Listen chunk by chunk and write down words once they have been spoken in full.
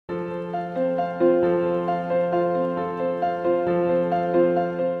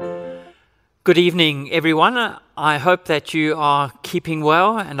Good evening, everyone. I hope that you are keeping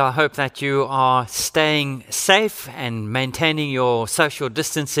well, and I hope that you are staying safe and maintaining your social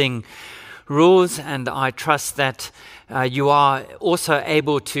distancing rules. And I trust that you are also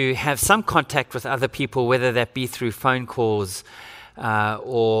able to have some contact with other people, whether that be through phone calls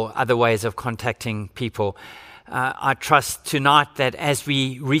or other ways of contacting people. I trust tonight that as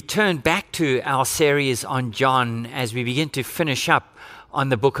we return back to our series on John, as we begin to finish up on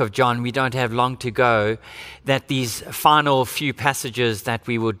the book of John, we don't have long to go, that these final few passages that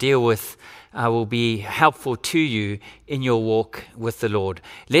we will deal with will be helpful to you in your walk with the Lord.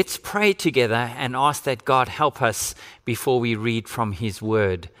 Let's pray together and ask that God help us before we read from His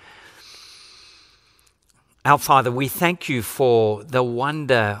Word. Our Father, we thank you for the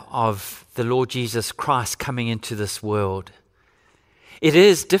wonder of the Lord Jesus Christ coming into this world. It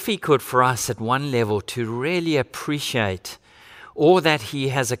is difficult for us at one level to really appreciate all that He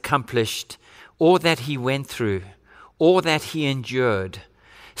has accomplished, all that He went through, all that He endured,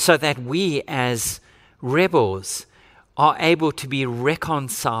 so that we as rebels are able to be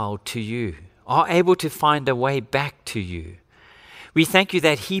reconciled to you, are able to find a way back to you. We thank you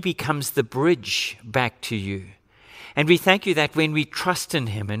that He becomes the bridge back to you. And we thank you that when we trust in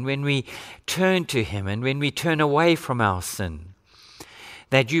Him and when we turn to Him and when we turn away from our sin,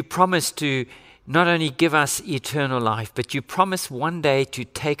 that you promise to not only give us eternal life, but you promise one day to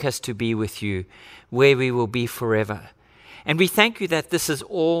take us to be with you, where we will be forever. And we thank you that this is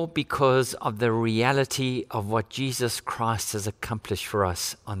all because of the reality of what Jesus Christ has accomplished for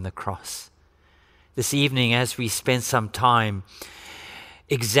us on the cross. This evening, as we spend some time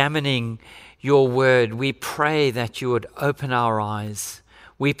examining your word, we pray that you would open our eyes.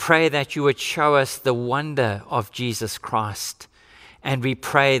 We pray that you would show us the wonder of Jesus Christ. And we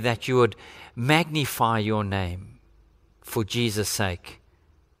pray that you would magnify your name for Jesus' sake.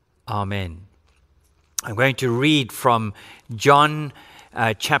 Amen. I'm going to read from John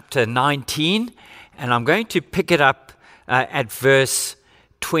chapter 19, and I'm going to pick it up at verse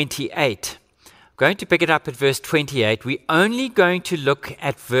 28. I'm going to pick it up at verse 28. We're only going to look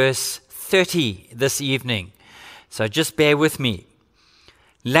at verse 30 this evening, so just bear with me.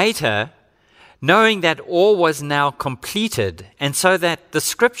 Later, knowing that all was now completed, and so that the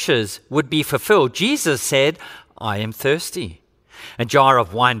scriptures would be fulfilled, Jesus said, "I am thirsty." A jar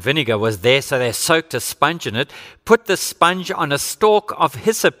of wine vinegar was there, so they soaked a sponge in it, put the sponge on a stalk of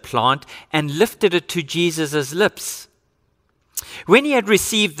hyssop plant, and lifted it to Jesus' lips. When he had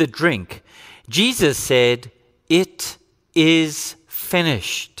received the drink, Jesus said, "It is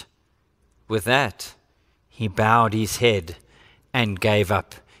finished." With that, he bowed his head and gave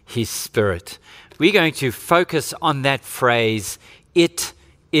up his spirit. We're going to focus on that phrase, "It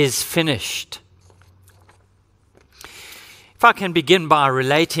is finished." If I can begin by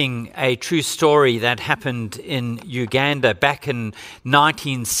relating a true story that happened in Uganda back in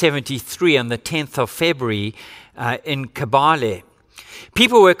 1973 on the 10th of February in Kabale.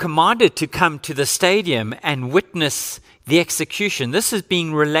 People were commanded to come to the stadium and witness the execution. This is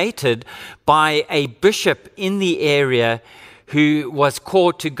being related by a bishop in the area who was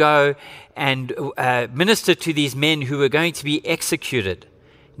called to go and minister to these men who were going to be executed.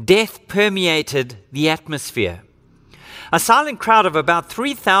 Death permeated the atmosphere. A silent crowd of about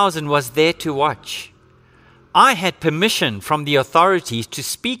 3,000 was there to watch. I had permission from the authorities to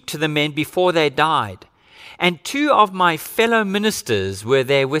speak to the men before they died, and 2 of my fellow ministers were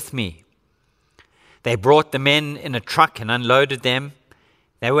there with me. They brought the men in a truck and unloaded them.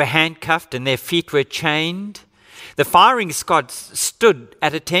 They were handcuffed and their feet were chained. The firing squads stood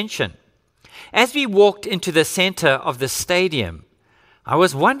at attention. As we walked into the center of the stadium, I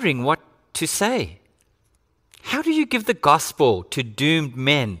was wondering what to say. How do you give the gospel to doomed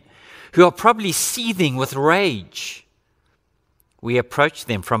men who are probably seething with rage? We approached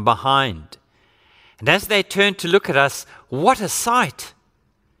them from behind, and as they turned to look at us, what a sight!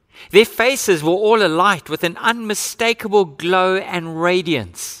 Their faces were all alight with an unmistakable glow and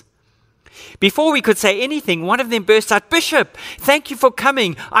radiance. Before we could say anything, one of them burst out, "Bishop, thank you for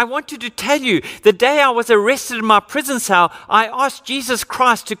coming. I wanted to tell you, the day I was arrested in my prison cell, I asked Jesus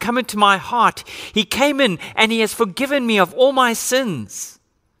Christ to come into my heart. He came in and He has forgiven me of all my sins.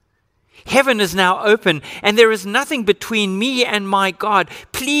 Heaven is now open and there is nothing between me and my God.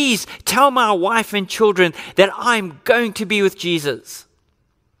 Please tell my wife and children that I'm going to be with Jesus.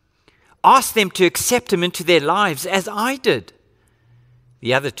 Ask them to accept Him into their lives as I did."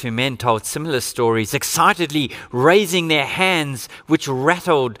 The other 2 men told similar stories, excitedly raising their hands, which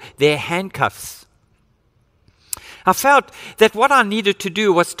rattled their handcuffs. I felt that what I needed to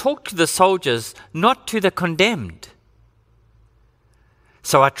do was talk to the soldiers, not to the condemned.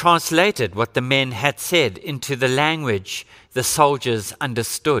 So I translated what the men had said into the language the soldiers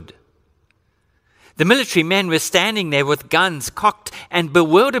understood. The military men were standing there with guns cocked and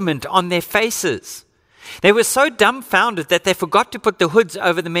bewilderment on their faces. They were so dumbfounded that they forgot to put the hoods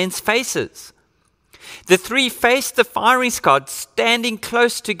over the men's faces. The three faced the firing squad standing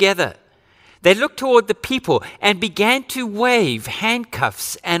close together. They looked toward the people and began to wave,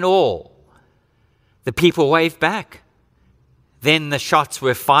 handcuffs and all. The people waved back. Then the shots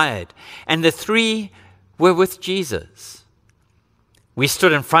were fired, and the three were with Jesus. We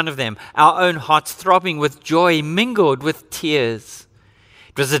stood in front of them, our own hearts throbbing with joy mingled with tears.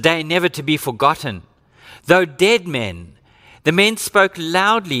 It was a day never to be forgotten. Though dead men, the men spoke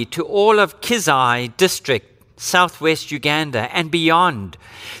loudly to all of Kizai district, southwest Uganda and beyond,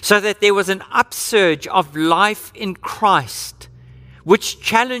 so that there was an upsurge of life in Christ, which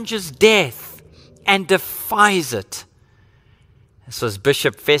challenges death and defies it. This was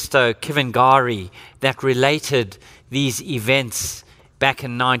Bishop Festo Kivangari that related these events back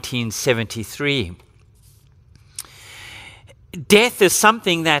in 1973. Death is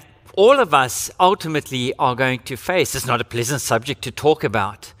something that all of us ultimately are going to face. It's not a pleasant subject to talk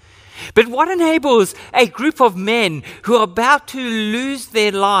about. But what enables a group of men who are about to lose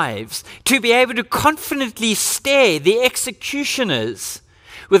their lives to be able to confidently stare the executioners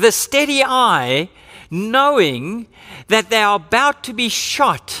with a steady eye, knowing that they are about to be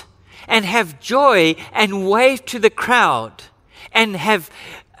shot, and have joy and wave to the crowd and have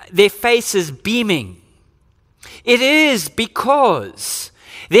their faces beaming? It is because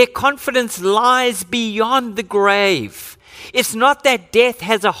their confidence lies beyond the grave. It's not that death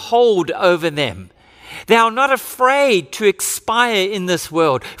has a hold over them. They are not afraid to expire in this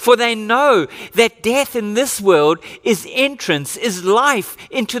world, for they know that death in this world is entrance, is life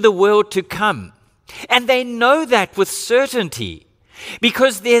into the world to come. And they know that with certainty,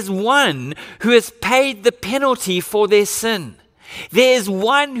 because there's one who has paid the penalty for their sin. There's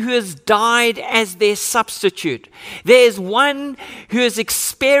one who has died as their substitute. There's one who has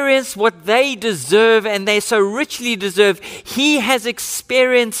experienced what they deserve and they so richly deserve. He has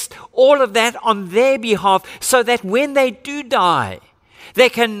experienced all of that on their behalf, so that when they do die, they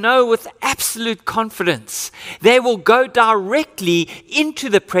can know with absolute confidence they will go directly into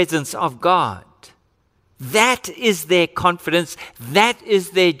the presence of God. That is their confidence. That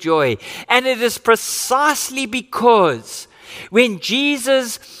is their joy. And it is precisely because when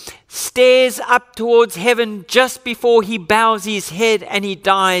Jesus stares up towards heaven just before he bows his head and he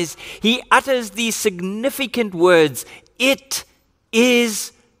dies, he utters these significant words, "It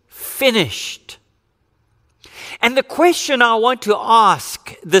is finished." And the question I want to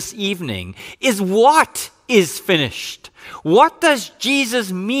ask this evening is, what is finished? What does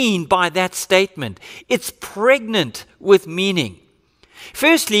Jesus mean by that statement? It's pregnant with meaning.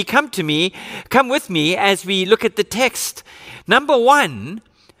 Firstly, come with me as we look at the text. Number one,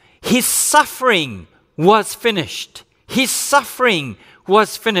 his suffering was finished. His suffering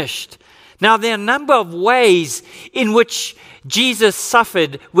was finished. Now, there are a number of ways in which Jesus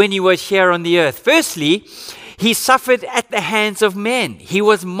suffered when he was here on the earth. Firstly, he suffered at the hands of men. He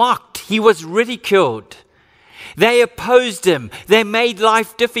was mocked. He was ridiculed. They opposed him. They made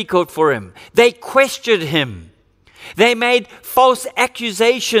life difficult for him. They questioned him. They made false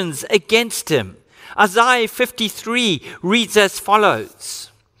accusations against him. Isaiah 53 reads as follows: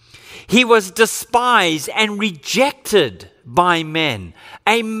 "He was despised and rejected by men,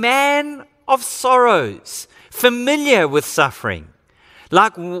 a man of sorrows, familiar with suffering.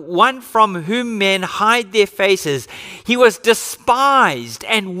 Like one from whom men hide their faces, he was despised,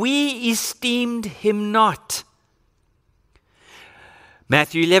 and we esteemed him not."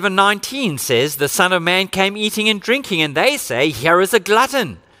 Matthew 11:19 says, "The Son of Man came eating and drinking, and they say, 'Here is a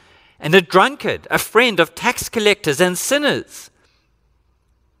glutton and a drunkard, a friend of tax collectors and sinners.'"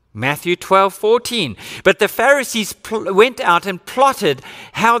 Matthew 12:14, "But the Pharisees went out and plotted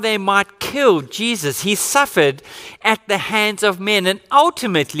how they might kill Jesus. He suffered at the hands of men and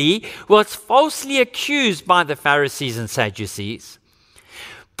ultimately was falsely accused by the Pharisees and Sadducees,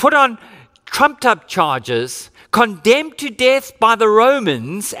 put on trumped up charges, condemned to death by the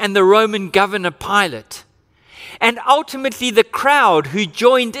Romans and the Roman governor Pilate, and ultimately the crowd who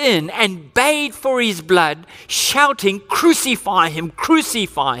joined in and bayed for his blood, shouting, 'Crucify him,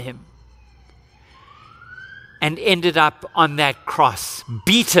 crucify him,' and ended up on that cross,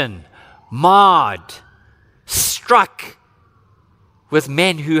 beaten, marred, struck with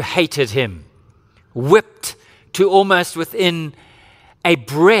men who hated him, whipped to almost within a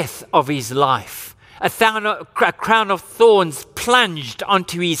breath of his life, a crown of thorns plunged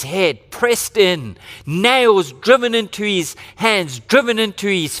onto his head, pressed in, nails driven into his hands, driven into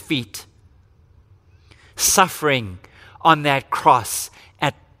his feet. Suffering on that cross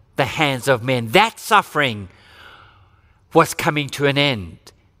at the hands of men. That suffering was coming to an end.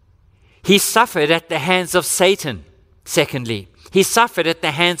 He suffered at the hands of Satan, secondly. He suffered at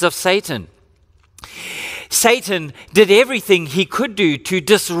the hands of Satan. Satan did everything he could do to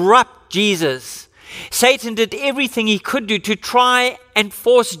disrupt Jesus. Satan did everything he could do to try and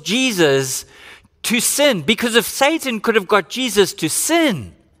force Jesus to sin. Because if Satan could have got Jesus to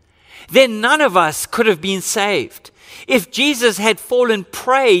sin, then none of us could have been saved. If Jesus had fallen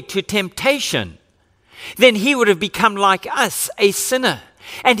prey to temptation, then he would have become like us, a sinner.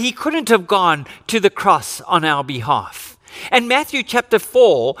 And he couldn't have gone to the cross on our behalf. And Matthew chapter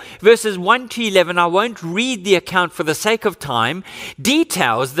 4, verses 1 to 11, I won't read the account for the sake of time,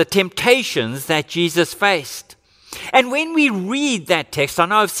 details the temptations that Jesus faced. And when we read that text, I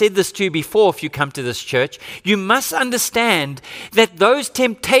know I've said this to you before if you come to this church, you must understand that those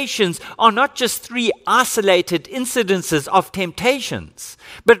temptations are not just three isolated incidences of temptations,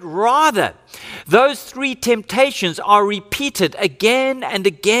 but rather those three temptations are repeated again and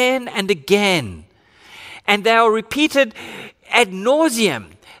again and again. And they are repeated ad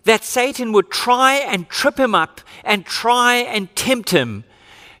nauseum, that Satan would try and trip him up and try and tempt him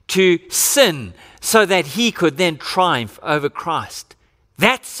to sin so that he could then triumph over Christ.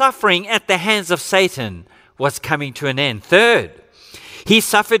 That suffering at the hands of Satan was coming to an end. Third, he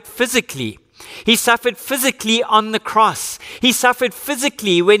suffered physically. He suffered physically on the cross. He suffered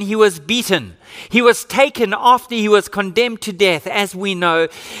physically when he was beaten. He was taken after he was condemned to death, as we know.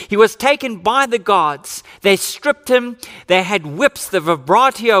 He was taken by the guards. They stripped him. They had whips, the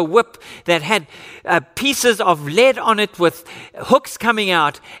vibratio whip that had pieces of lead on it with hooks coming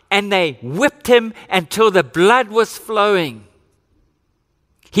out, and they whipped him until the blood was flowing.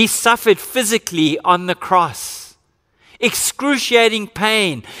 He suffered physically on the cross. Excruciating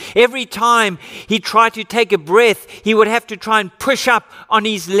pain. Every time he tried to take a breath, he would have to try and push up on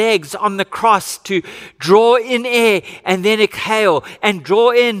his legs on the cross to draw in air and then exhale, and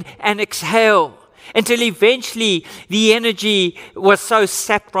draw in and exhale, until eventually the energy was so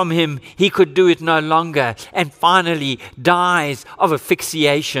sapped from him he could do it no longer, and finally dies of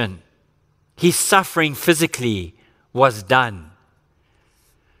asphyxiation. His suffering physically was done.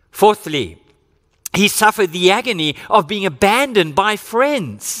 Fourthly, he suffered the agony of being abandoned by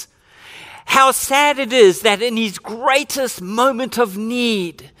friends. How sad it is that in his greatest moment of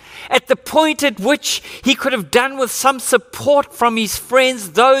need, at the point at which he could have done with some support from his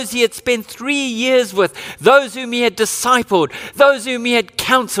friends, those he had spent 3 years with, those whom he had discipled, those whom he had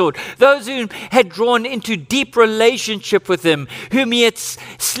counseled, those whom had drawn into deep relationship with him, whom he had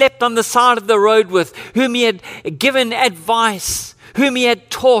slept on the side of the road with, whom he had given advice, whom he had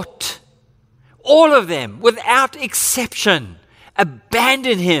taught. All of them, without exception,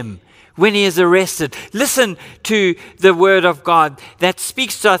 abandon him when he is arrested. Listen to the word of God that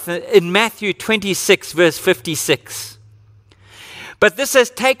speaks to us in Matthew 26, verse 56. But this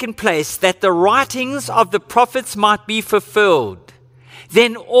has taken place that the writings of the prophets might be fulfilled.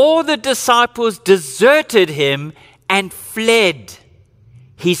 Then all the disciples deserted him and fled.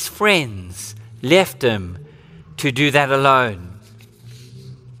 His friends left him to do that alone.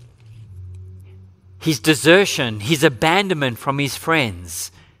 His desertion, his abandonment from his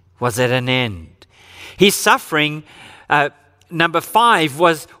friends was at an end. His suffering, number 5,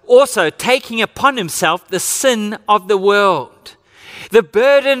 was also taking upon himself the sin of the world. The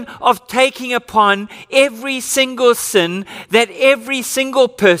burden of taking upon every single sin that every single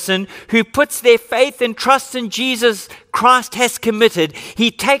person who puts their faith and trust in Jesus Christ has committed,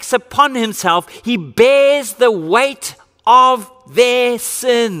 he takes upon himself. He bears the weight of their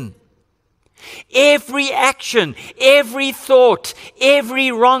sin. Every action, every thought,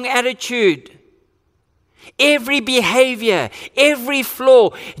 every wrong attitude, every behavior, every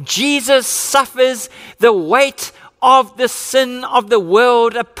flaw, Jesus suffers the weight of the sin of the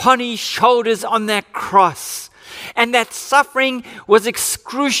world upon his shoulders on that cross. And that suffering was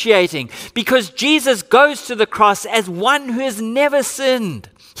excruciating because Jesus goes to the cross as one who has never sinned.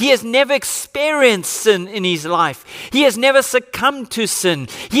 He has never experienced sin in his life. He has never succumbed to sin.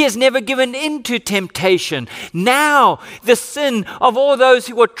 He has never given in to temptation. Now, the sin of all those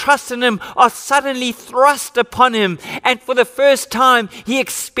who would trust in him are suddenly thrust upon him. And for the first time, he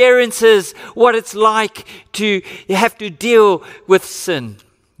experiences what it's like to have to deal with sin.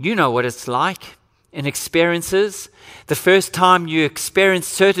 You know what it's like. in experiences. The first time you experience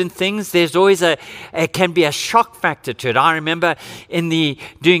certain things, there's always it can be a shock factor to it. I remember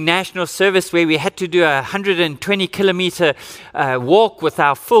doing national service where we had to do a 120 kilometer walk with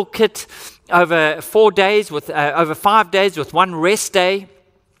our full kit over 4 days, over 5 days with one rest day.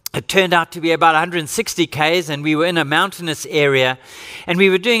 It turned out to be about 160 Ks, and we were in a mountainous area, and we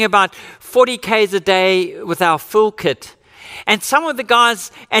were doing about 40 Ks a day with our full kit. And some of the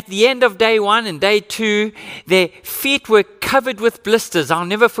guys at the end of day 1 and day 2, their feet were covered with blisters. I'll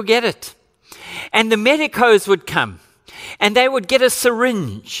never forget it. And the medicos would come and they would get a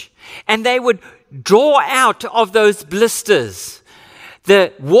syringe and they would draw out of those blisters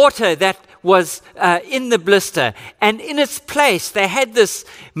the water that was in the blister. And in its place, they had this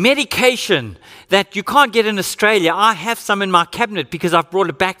medication that you can't get in Australia. I have some in my cabinet because I've brought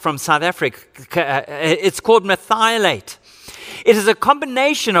it back from South Africa. It's called methylate. It is a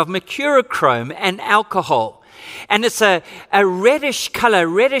combination of mercurochrome and alcohol. And it's a reddish color,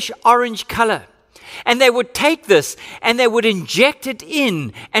 reddish-orange color. And they would take this and they would inject it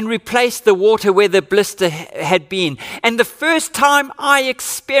in and replace the water where the blister had been. And the first time I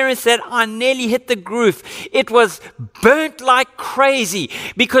experienced that, I nearly hit the roof. It was burnt like crazy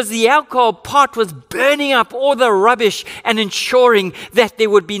because the alcohol pot was burning up all the rubbish and ensuring that there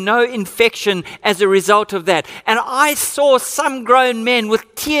would be no infection as a result of that. And I saw some grown men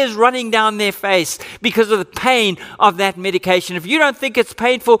with tears running down their face because of the pain of that medication. If you don't think it's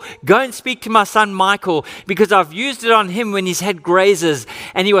painful, go and speak to my son Michael, because I've used it on him when he's had grazes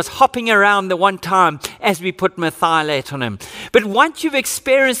and he was hopping around the one time as we put methylate on him. But once you've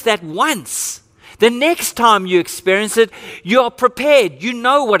experienced that once, the next time you experience it, you're prepared. You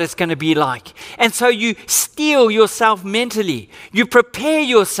know what it's going to be like. And so you steel yourself mentally. You prepare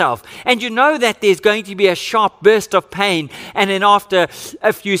yourself. And you know that there's going to be a sharp burst of pain. And then after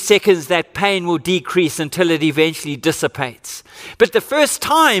a few seconds, that pain will decrease until it eventually dissipates. But the first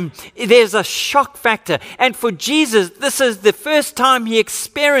time, there's a shock factor. And for Jesus, this is the first time he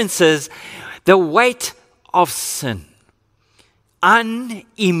experiences the weight of sin.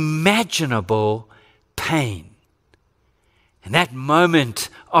 Unimaginable pain. And that moment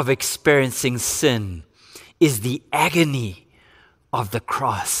of experiencing sin is the agony of the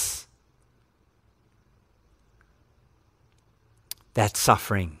cross. That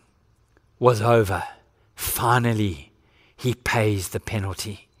suffering was over. Finally, he pays the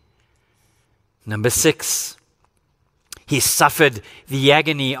penalty. Number 6. He suffered the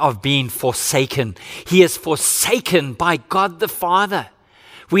agony of being forsaken. He is forsaken by God the Father.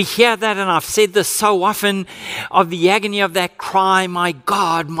 We hear that, and I've said this so often, of the agony of that cry, my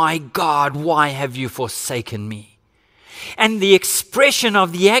God, why have you forsaken me? And the expression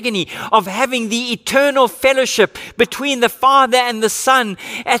of the agony of having the eternal fellowship between the Father and the Son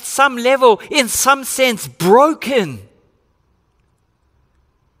at some level, in some sense, broken.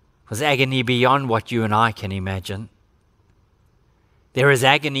 It was agony beyond what you and I can imagine. There is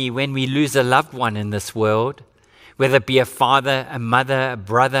agony when we lose a loved one in this world, whether it be a father, a mother, a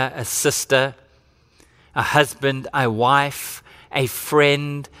brother, a sister, a husband, a wife, a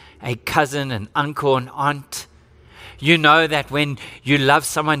friend, a cousin, an uncle, an aunt. You know that when you love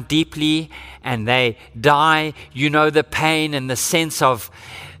someone deeply and they die, you know the pain and the sense of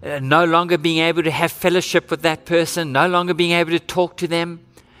no longer being able to have fellowship with that person, no longer being able to talk to them,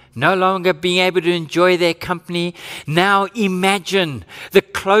 no longer being able to enjoy their company. Now imagine the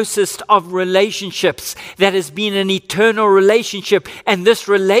closest of relationships that has been an eternal relationship, and this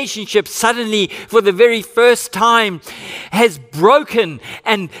relationship suddenly, for the very first time, has broken,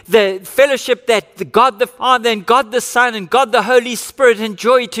 and the fellowship that God the Father and God the Son and God the Holy Spirit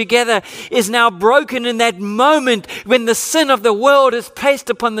enjoy together is now broken in that moment when the sin of the world is placed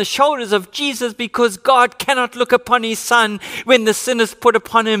upon the shoulders of Jesus, because God cannot look upon his Son when the sin is put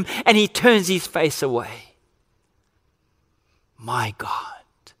upon him, and he turns his face away. My God,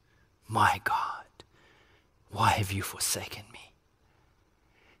 why have you forsaken me?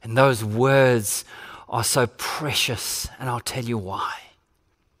 And those words are so precious, and I'll tell you why.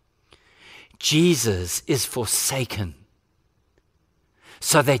 Jesus is forsaken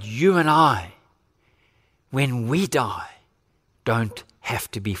so that you and I, when we die, don't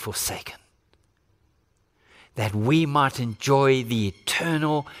have to be forsaken. That we might enjoy the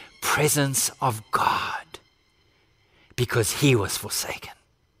eternal presence of God because he was forsaken.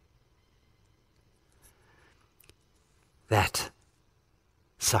 That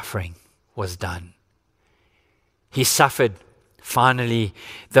suffering was done. He suffered finally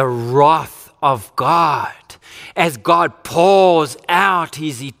the wrath of God as God pours out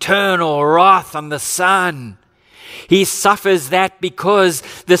his eternal wrath on the Son. He suffers that because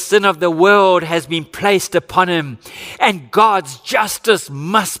the sin of the world has been placed upon him, and God's justice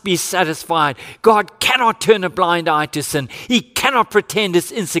must be satisfied. God cannot turn a blind eye to sin. He cannot pretend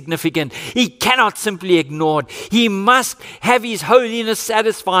it's insignificant. He cannot simply ignore it. He must have his holiness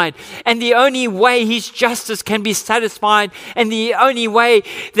satisfied, and the only way his justice can be satisfied, and the only way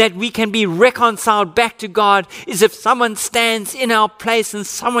that we can be reconciled back to God, is if someone stands in our place and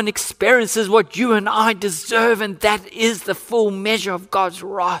someone experiences what you and I deserve, and that is the full measure of God's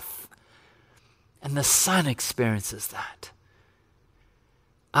wrath. And the Son experiences that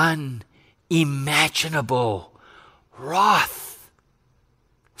unimaginable wrath,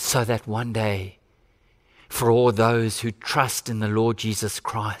 so that one day, for all those who trust in the Lord Jesus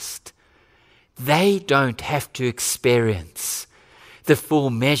Christ, they don't have to experience the full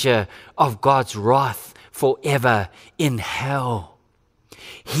measure of God's wrath forever in hell.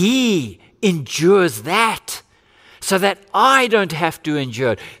 He endures that so that I don't have to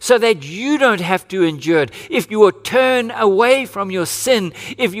endure it, so that you don't have to endure it. If you will turn away from your sin,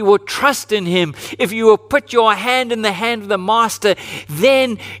 if you will trust in him, if you will put your hand in the hand of the Master,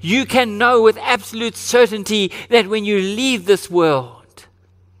 then you can know with absolute certainty that when you leave this world,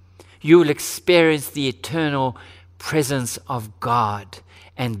 you will experience the eternal presence of God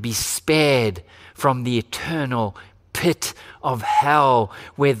and be spared from the eternal pit of hell,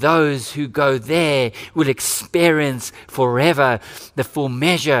 where those who go there will experience forever the full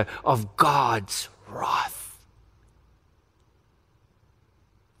measure of God's wrath.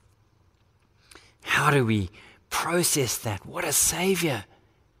 How do we process that? What a Savior!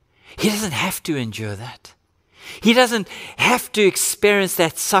 He doesn't have to endure that. He doesn't have to experience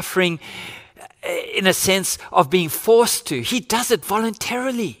that suffering in a sense of being forced to. He does it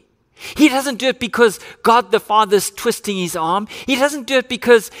voluntarily. He doesn't do it because God the Father is twisting his arm. He doesn't do it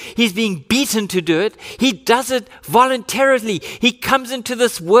because he's being beaten to do it. He does it voluntarily. He comes into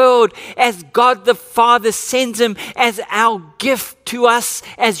this world as God the Father sends him as our gift to us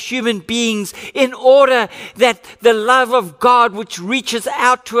as human beings, in order that the love of God which reaches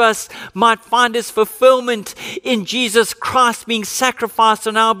out to us might find its fulfillment in Jesus Christ being sacrificed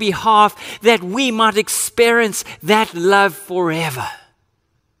on our behalf, that we might experience that love forever.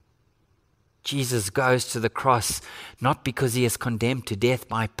 Jesus goes to the cross not because he is condemned to death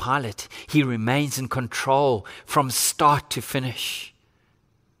by Pilate. He remains in control from start to finish.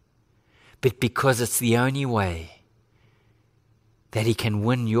 But because it's the only way that he can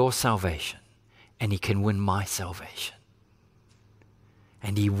win your salvation and he can win my salvation.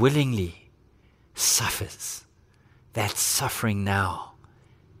 And he willingly suffers. That suffering now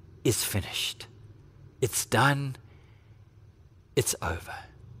is finished. It's done. It's over.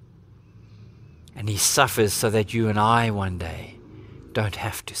 And he suffers so that you and I one day don't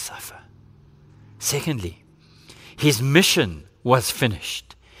have to suffer. Secondly, his mission was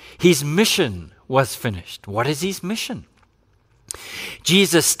finished. His mission was finished. What is his mission?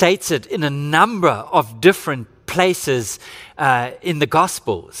 Jesus states it in a number of different places in the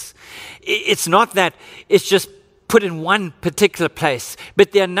Gospels. It's not that it's just put in one particular place,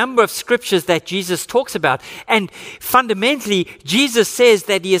 but there are a number of scriptures that Jesus talks about. And fundamentally, Jesus says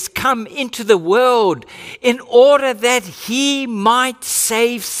that he has come into the world in order that he might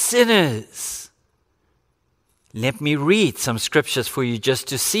save sinners. Let me read some scriptures for you just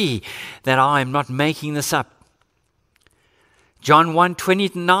to see that I am not making this up. John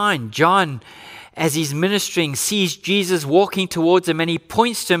 1:29, John, as he's ministering, sees Jesus walking towards him, and he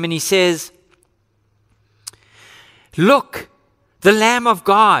points to him and he says, "Look, the Lamb of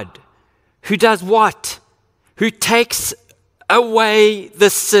God, who does what? Who takes away the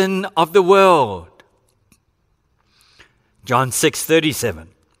sin of the world." John 6:37.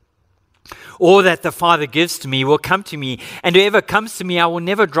 "All that the Father gives to me will come to me, and whoever comes to me I will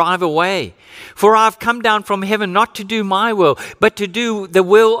never drive away. For I have come down from heaven not to do my will, but to do the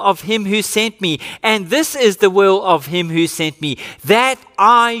will of him who sent me. And this is the will of him who sent me, that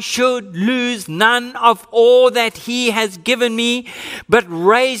I should lose none of all that he has given me, but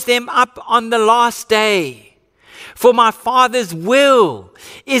raise them up on the last day. For my Father's will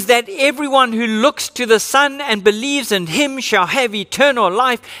is that everyone who looks to the Son and believes in him shall have eternal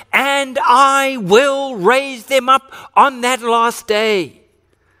life, and I will raise them up on that last day."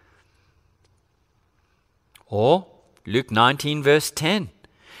 Or Luke 19 verse 10.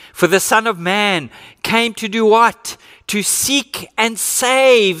 "For the Son of Man came to do what? To seek and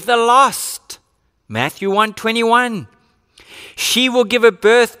save the lost." Matthew 1:21. "She will give a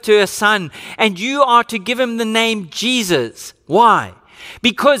birth to a son, and you are to give him the name Jesus." Why?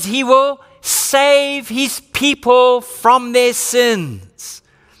 Because he will save his people from their sins.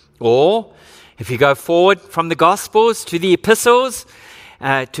 Or If you go forward from the Gospels to the epistles,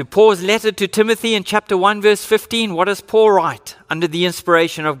 to Paul's letter to Timothy in chapter 1, verse 15, what does Paul write under the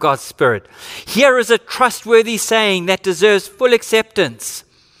inspiration of God's Spirit? Here is a trustworthy saying that deserves full acceptance.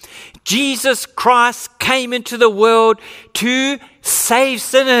 Jesus Christ came into the world to save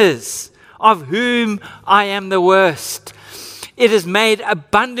sinners, of whom I am the worst. It is made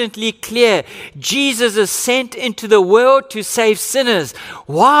abundantly clear. Jesus is sent into the world to save sinners.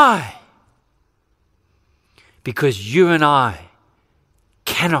 Why? Because you and I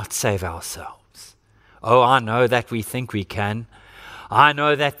cannot save ourselves. Oh, I know that we think we can. I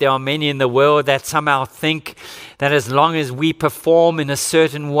know that there are many in the world that somehow think that as long as we perform in a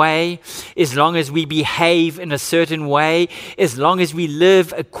certain way, as long as we behave in a certain way, as long as we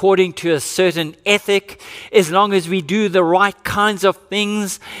live according to a certain ethic, as long as we do the right kinds of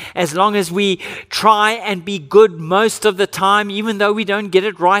things, as long as we try and be good most of the time, even though we don't get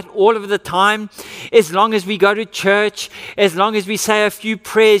it right all of the time, as long as we go to church, as long as we say a few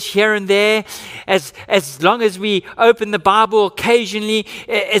prayers here and there, as long as we open the Bible occasionally,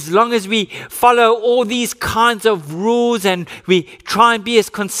 as long as we follow all these kinds of rules and we try and be as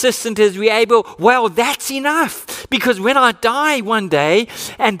consistent as we're able, well, that's enough. Because when I die one day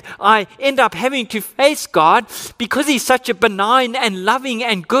and I end up having to face God, because He's such a benign and loving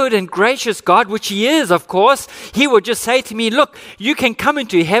and good and gracious God, which He is, of course, He will just say to me, look, you can come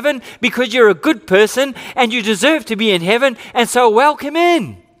into heaven because you're a good person and you deserve to be in heaven, and so welcome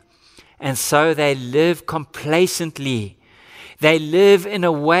in. And so they live complacently. They live in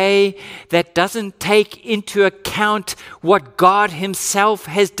a way that doesn't take into account what God Himself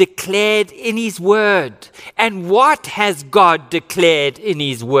has declared in His Word. And what has God declared in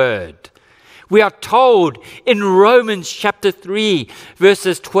His Word? We are told in Romans chapter 3,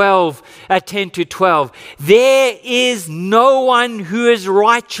 verses 10 to 12, there is no one who is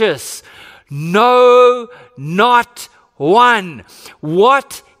righteous, no, not one.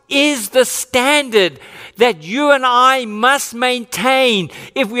 What is the standard that you and I must maintain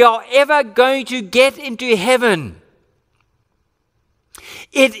if we are ever going to get into heaven?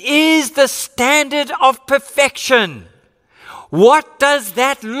 It is the standard of perfection. What does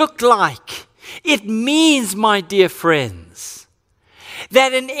that look like? It means, my dear friends,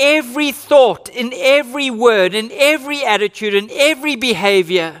 that in every thought, in every word, in every attitude, in every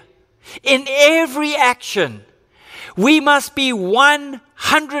behavior, in every action, we must be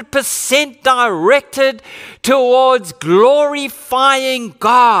 100% directed towards glorifying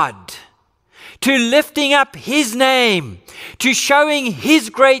God, to lifting up His name, to showing His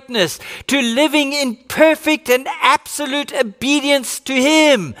greatness, to living in perfect and absolute obedience to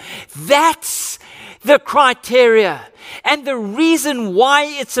Him. That's the criteria. And the reason why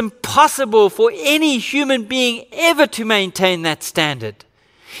it's impossible for any human being ever to maintain that standard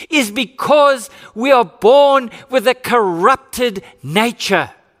is because we are born with a corrupted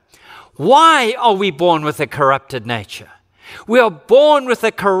nature. Why are we born with a corrupted nature? We are born with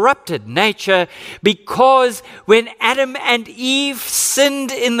a corrupted nature because when Adam and Eve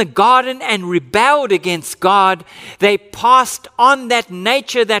sinned in the garden and rebelled against God, they passed on that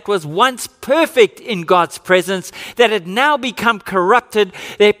nature that was once perfect in God's presence, that had now become corrupted.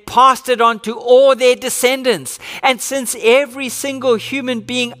 They passed it on to all their descendants. And since every single human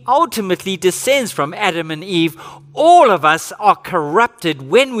being ultimately descends from Adam and Eve, all of us are corrupted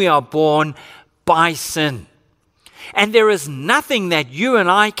when we are born by sin. And there is nothing that you and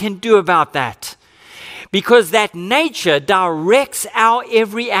I can do about that, because that nature directs our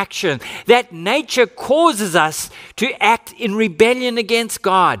every action. That nature causes us to act in rebellion against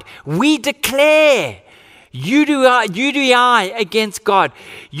God. We declare, you do I against God.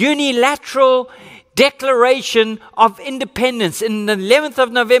 Unilateral declaration of independence in the 11th of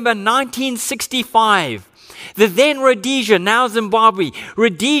November 1965. The then Rhodesia, now Zimbabwe,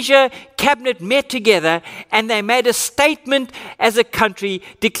 Rhodesia cabinet met together and they made a statement as a country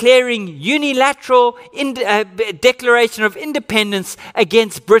declaring unilateral declaration of independence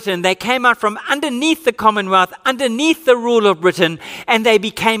against Britain. They came out from underneath the Commonwealth, underneath the rule of Britain, and they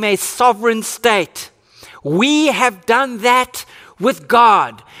became a sovereign state. We have done that with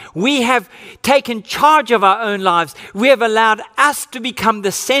God. We have taken charge of our own lives. We have allowed us to become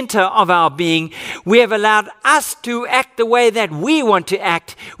the center of our being. We have allowed us to act the way that we want to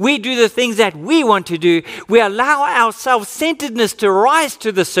act. We do the things that we want to do. We allow our self-centeredness to rise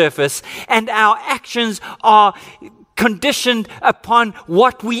to the surface, and our actions are conditioned upon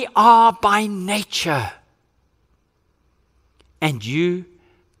what we are by nature. And you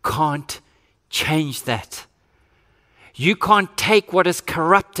can't change that. You can't take what is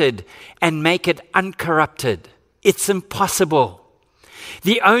corrupted and make it uncorrupted. It's impossible.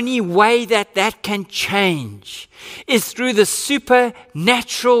 The only way that that can change is through the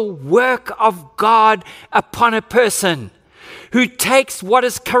supernatural work of God upon a person who takes what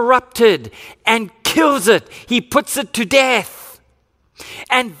is corrupted and kills it. He puts it to death.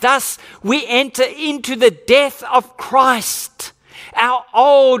 And thus we enter into the death of Christ. Our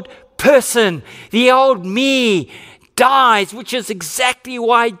old person, the old me, dies, which is exactly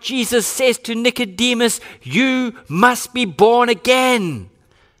why Jesus says to Nicodemus, you must be born again.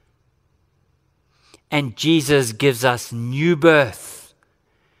 And Jesus gives us new birth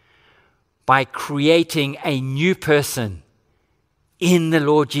by creating a new person in the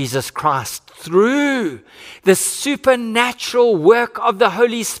Lord Jesus Christ through the supernatural work of the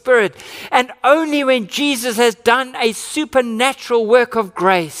Holy Spirit. And only when Jesus has done a supernatural work of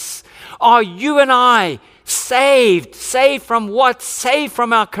grace are you and I saved. Saved from what? Saved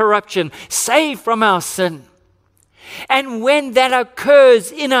from our corruption, saved from our sin. And when that occurs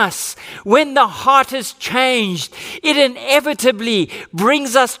in us, when the heart is changed, it inevitably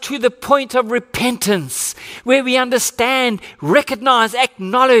brings us to the point of repentance, where we understand, recognize,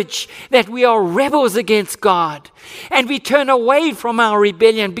 acknowledge that we are rebels against God. And we turn away from our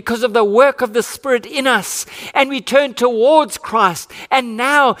rebellion because of the work of the Spirit in us. And we turn towards Christ. And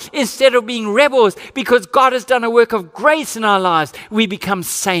now, instead of being rebels, because God has done a work of grace in our lives, we become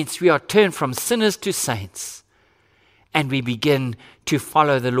saints. We are turned from sinners to saints. And we begin to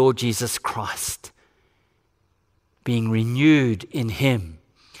follow the Lord Jesus Christ, being renewed in Him,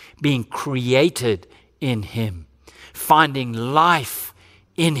 being created in Him, finding life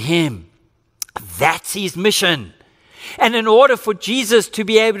in Him. That's His mission. And in order for Jesus to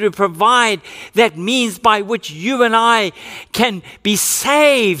be able to provide that means by which you and I can be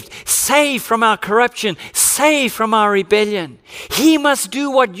saved from our corruption, saved from our rebellion, He must do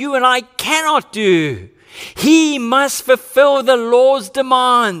what you and I cannot do. He must fulfill the law's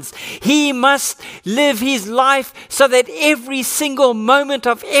demands. He must live His life so that every single moment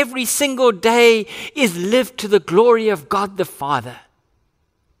of every single day is lived to the glory of God the Father.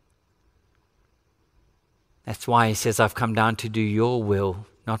 That's why He says, I've come down to do your will,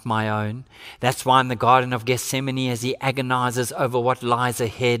 not my own. That's why in the Garden of Gethsemane, as He agonizes over what lies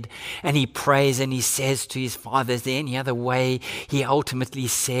ahead, and He prays and He says to His Father, is there any other way? He ultimately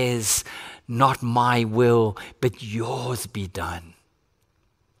says, not my will, but yours be done.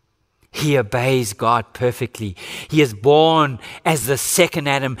 He obeys God perfectly. He is born as the second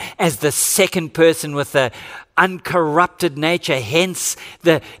Adam, as the second person with the uncorrupted nature, hence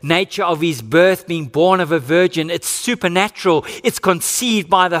the nature of His birth being born of a virgin. It's supernatural. It's conceived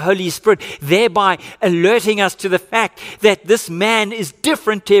by the Holy Spirit, thereby alerting us to the fact that this man is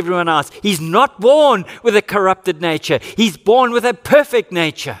different to everyone else. He's not born with a corrupted nature. He's born with a perfect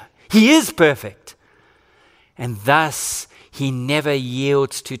nature. He is perfect. And thus, He never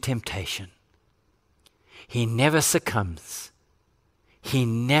yields to temptation. He never succumbs. He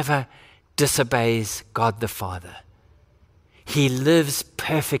never disobeys God the Father. He lives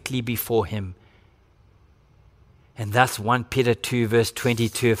perfectly before Him. And thus 1 Peter 2 verse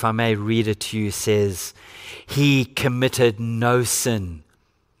 22, if I may read it to you, says, He committed no sin,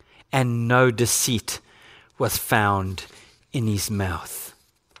 and no deceit was found in His mouth.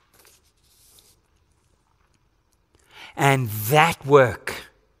 And that work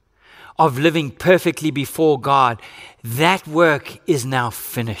of living perfectly before God, that work is now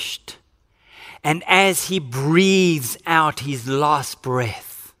finished. And as He breathes out His last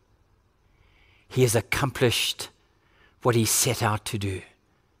breath, He has accomplished what He set out to do,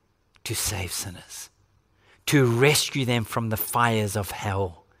 to save sinners, to rescue them from the fires of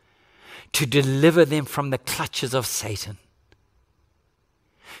hell, to deliver them from the clutches of Satan,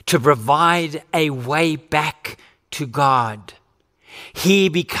 to provide a way back to God. He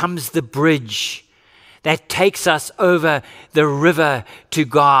becomes the bridge that takes us over the river to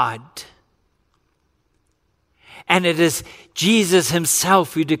God. And it is Jesus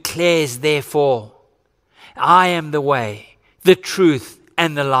Himself who declares, therefore, I am the way, the truth,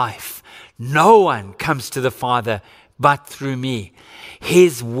 and the life. No one comes to the Father but through me.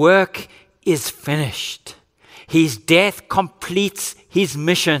 His work is finished. His death completes His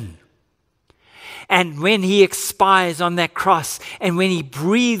mission. And when He expires on that cross, and when He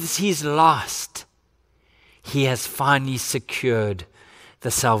breathes His last, He has finally secured the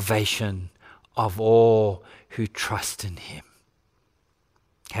salvation of all who trust in Him.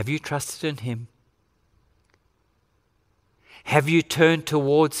 Have you trusted in Him? Have you turned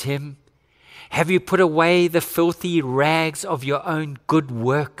towards Him? Have you put away the filthy rags of your own good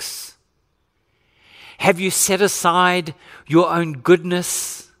works? Have you set aside your own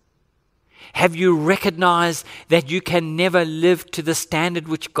goodness? Have you recognized that you can never live to the standard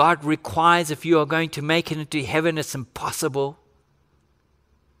which God requires if you are going to make it into heaven? It's impossible.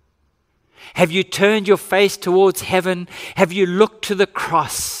 Have you turned your face towards heaven? Have you looked to the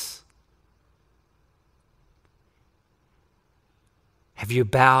cross? Have you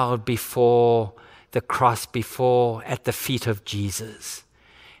bowed before the cross, at the feet of Jesus?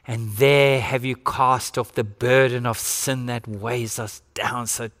 And there have you cast off the burden of sin that weighs us down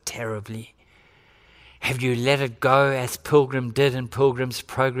so terribly? Have you let it go as Pilgrim did in Pilgrim's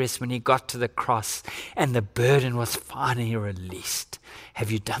Progress when he got to the cross and the burden was finally released?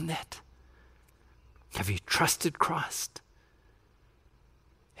 Have you done that? Have you trusted Christ?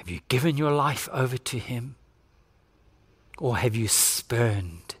 Have you given your life over to him? Or have you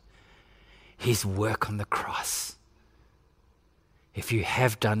spurned his work on the cross? If you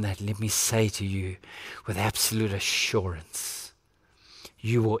have done that, let me say to you with absolute assurance,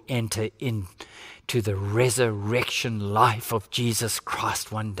 you will enter into the resurrection life of Jesus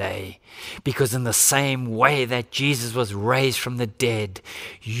Christ one day. Because in the same way that Jesus was raised from the dead,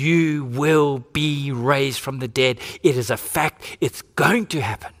 you will be raised from the dead. It is a fact. It's going to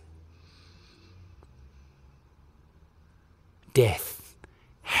happen. Death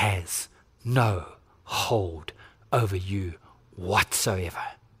has no hold over you whatsoever.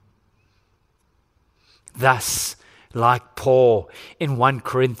 Thus, like Paul in 1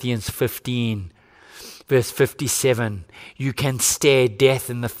 Corinthians 15, verse 57, you can stare death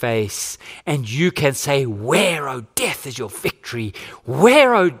in the face and you can say, "Where, O death, is your victory?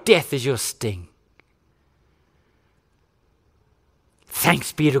 Where, O death, is your sting?"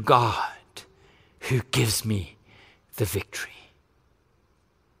 Thanks be to God who gives me the victory.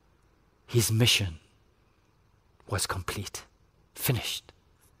 His mission was complete, finished.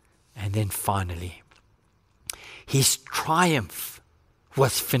 And then finally, his triumph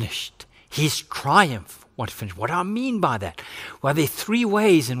was finished. His triumph was finished. What do I mean by that? Well, there are three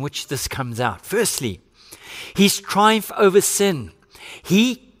ways in which this comes out. Firstly, his triumph over sin.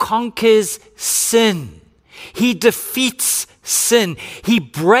 He conquers sin. He defeats sin. He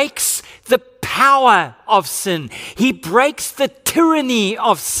breaks the power of sin. He breaks the tyranny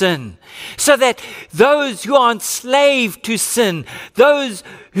of sin, so that those who are enslaved to sin, those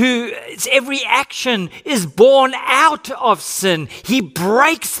whose every action is born out of sin, he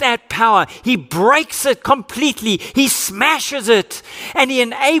breaks that power. He breaks it completely. He smashes it, and he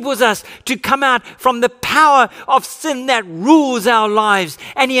enables us to come out from the power of sin that rules our lives,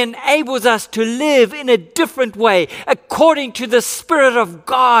 and he enables us to live in a different way according to the Spirit of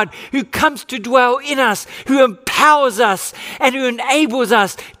God who comes to dwell in us, who empowers us, and who enables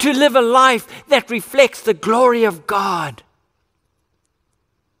us to live a life that reflects the glory of God.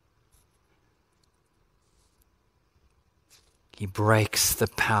 He breaks the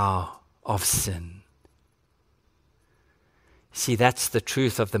power of sin. See, that's the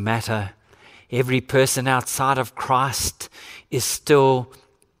truth of the matter. Every person outside of Christ is still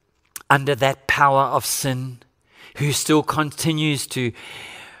under that power of sin, who still continues to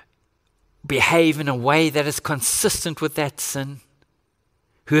behave in a way that is consistent with that sin,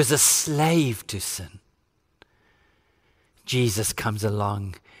 who is a slave to sin. Jesus comes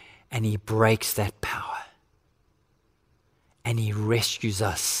along and he breaks that power, and he rescues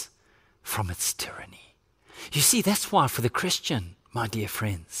us from its tyranny. You see, that's why for the Christian, my dear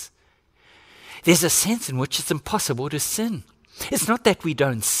friends, there's a sense in which it's impossible to sin. It's not that we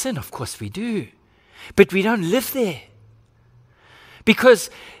don't sin, of course we do, but we don't live there. Because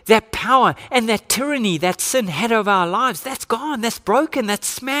that power and that tyranny that sin had over our lives, that's gone, that's broken, that's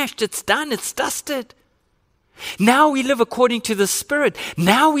smashed, it's done, it's dusted. Now we live according to the Spirit.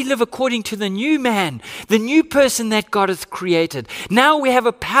 Now we live according to the new man, the new person that God has created. Now we have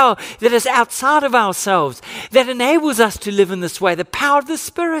a power that is outside of ourselves, that enables us to live in this way, the power of the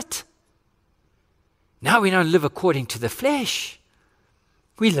Spirit. Now we don't live according to the flesh.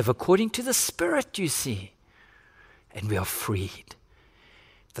 We live according to the Spirit, you see. And we are freed.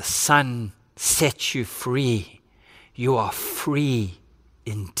 The Son sets you free. You are free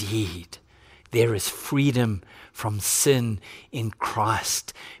indeed. There is freedom from sin in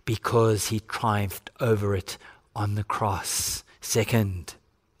Christ because he triumphed over it on the cross. Second,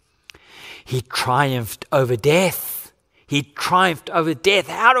 he triumphed over death. He triumphed over death.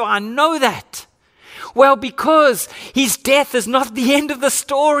 How do I know that? Well, because his death is not the end of the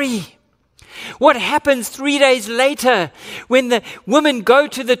story. What happens 3 days later when the women go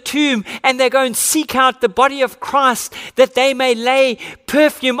to the tomb and they go and seek out the body of Christ that they may lay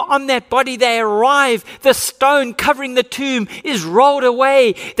perfume on that body? They arrive, the stone covering the tomb is rolled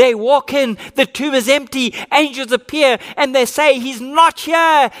away. They walk in, the tomb is empty, angels appear and they say, he's not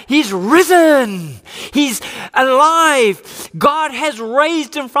here, he's risen, he's alive. God has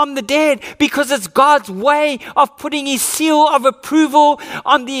raised him from the dead, because it's God's way of putting his seal of approval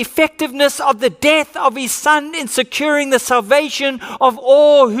on the effectiveness of the death of his Son in securing the salvation of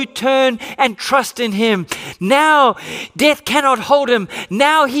all who turn and trust in him. Now death cannot hold him.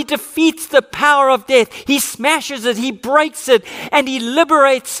 Now he defeats the power of death. He smashes it, he breaks it, and he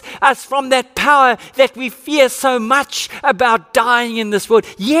liberates us from that power that we fear so much about dying in this world.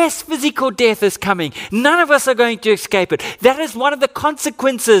 Yes, physical death is coming. None of us are going to escape it. That is one of the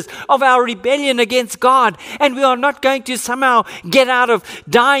consequences of our rebellion against God, and we are not going to somehow get out of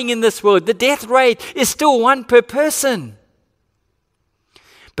dying in this world. The death rate is still 1 per person.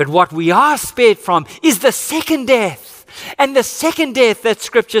 But what we are spared from is the second death. And the second death that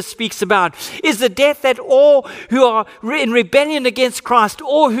Scripture speaks about is the death that all who are in rebellion against Christ,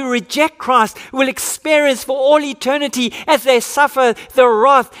 all who reject Christ, will experience for all eternity as they suffer the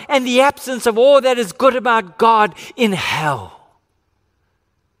wrath and the absence of all that is good about God in hell.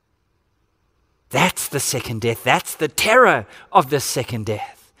 That's the second death. That's the terror of the second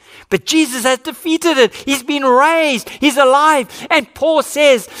death. But Jesus has defeated it. He's been raised. He's alive. And Paul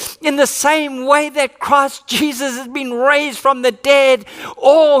says, in the same way that Christ Jesus has been raised from the dead,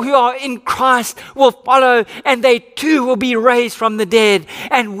 all who are in Christ will follow, and they too will be raised from the dead,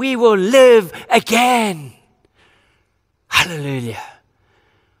 and we will live again. Hallelujah.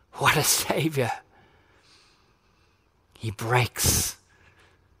 What a Savior. He breaks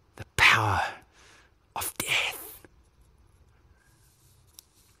the power of death.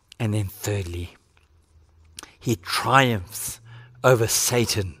 And then thirdly, he triumphs over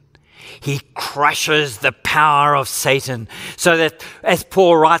Satan. He crushes the power of Satan, so that, as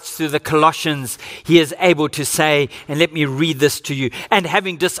Paul writes through the Colossians, he is able to say, and let me read this to you, and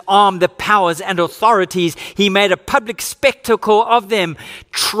having disarmed the powers and authorities, he made a public spectacle of them,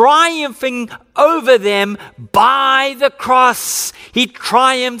 triumphing over them by the cross. He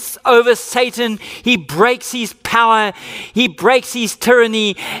triumphs over Satan. He breaks his power. He breaks his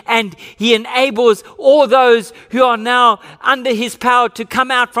tyranny, and he enables all those who are now under his power to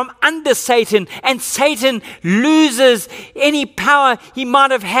come out from under Satan, and Satan loses any power he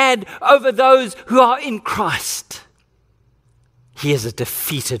might have had over those who are in Christ. He is a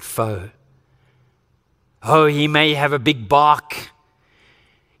defeated foe. Oh, he may have a big bark.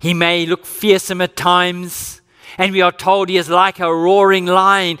 He may look fearsome at times, and we are told he is like a roaring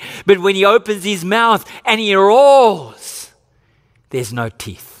lion, but when he opens his mouth and he roars, there's no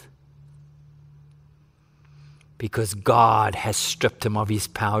teeth. Because God has stripped him of his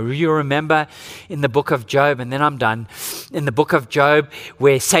power. You remember in the book of Job, and then I'm done, in the book of Job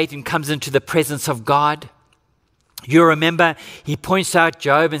where Satan comes into the presence of God. You remember he points out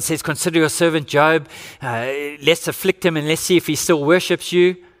Job and says, consider your servant Job, let's afflict him and let's see if he still worships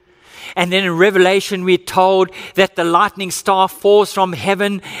you. And then in Revelation, we're told that the lightning star falls from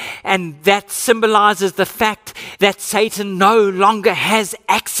heaven, and that symbolizes the fact that Satan no longer has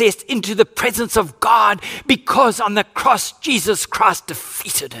access into the presence of God, because on the cross, Jesus Christ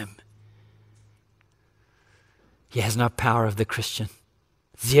defeated him. He has no power of the Christian.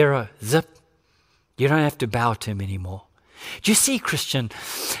 Zero, zip. You don't have to bow to him anymore. Do you see, Christian,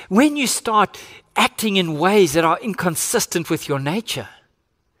 when you start acting in ways that are inconsistent with your nature,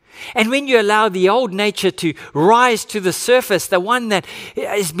 and when you allow the old nature to rise to the surface, the one that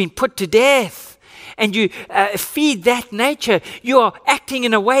has been put to death, and you feed that nature, you are acting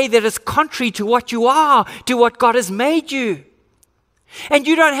in a way that is contrary to what you are, to what God has made you. And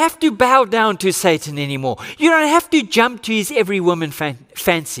you don't have to bow down to Satan anymore. You don't have to jump to his every woman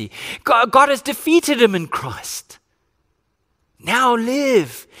fancy. God has defeated him in Christ. Now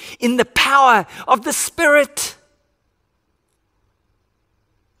live in the power of the Spirit,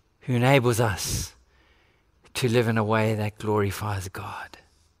 who enables us to live in a way that glorifies God.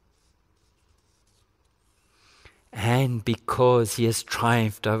 And because he has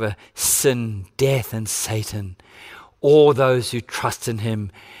triumphed over sin, death, and Satan, all those who trust in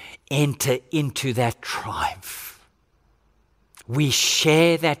him enter into that triumph. We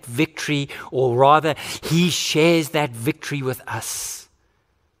share that victory, or rather, he shares that victory with us.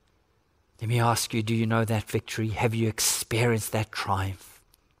 Let me ask you, do you know that victory? Have you experienced that triumph?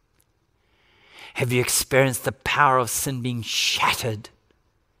 Have you experienced the power of sin being shattered?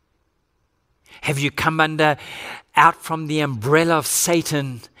 Have you come out from the umbrella of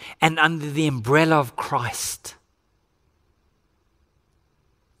Satan and under the umbrella of Christ?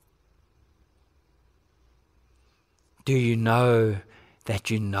 Do you know that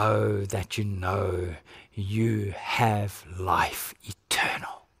you know that you know you have life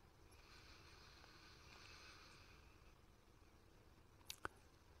eternal?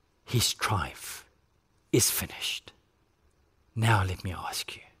 His triumph is finished. Now let me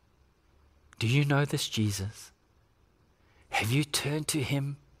ask you, do you know this Jesus? Have you turned to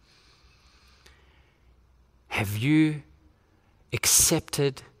him? Have you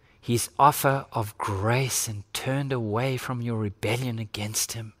accepted his offer of grace and turned away from your rebellion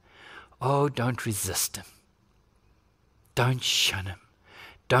against him? Oh, don't resist him. Don't shun him.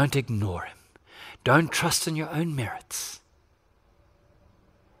 Don't ignore him. Don't trust in your own merits.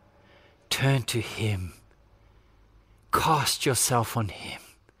 Turn to him. Cast yourself on him.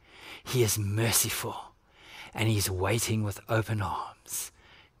 He is merciful and he's waiting with open arms.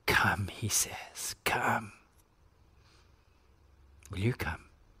 Come, he says, come. Will you come?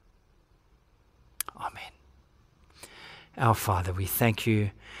 Amen. Our Father, we thank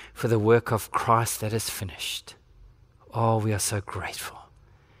you for the work of Christ that is finished. Oh, we are so grateful.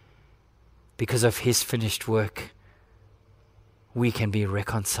 Because of his finished work, we can be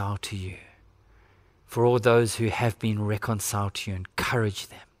reconciled to you. For all those who have been reconciled to you, encourage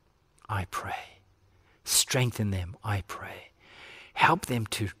them, I pray. Strengthen them, I pray. Help them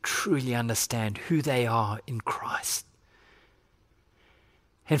to truly understand who they are in Christ.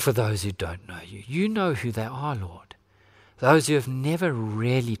 And for those who don't know you, you know who they are, Lord. Those who have never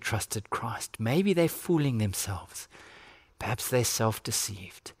really trusted Christ, maybe they're fooling themselves. Perhaps they're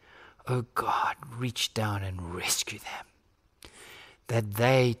self-deceived. Oh God, reach down and rescue them, that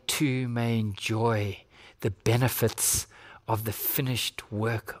they too may enjoy the benefits of the finished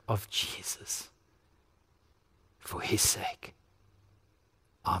work of Jesus. For his sake.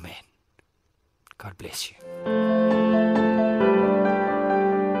 Amen. God bless you.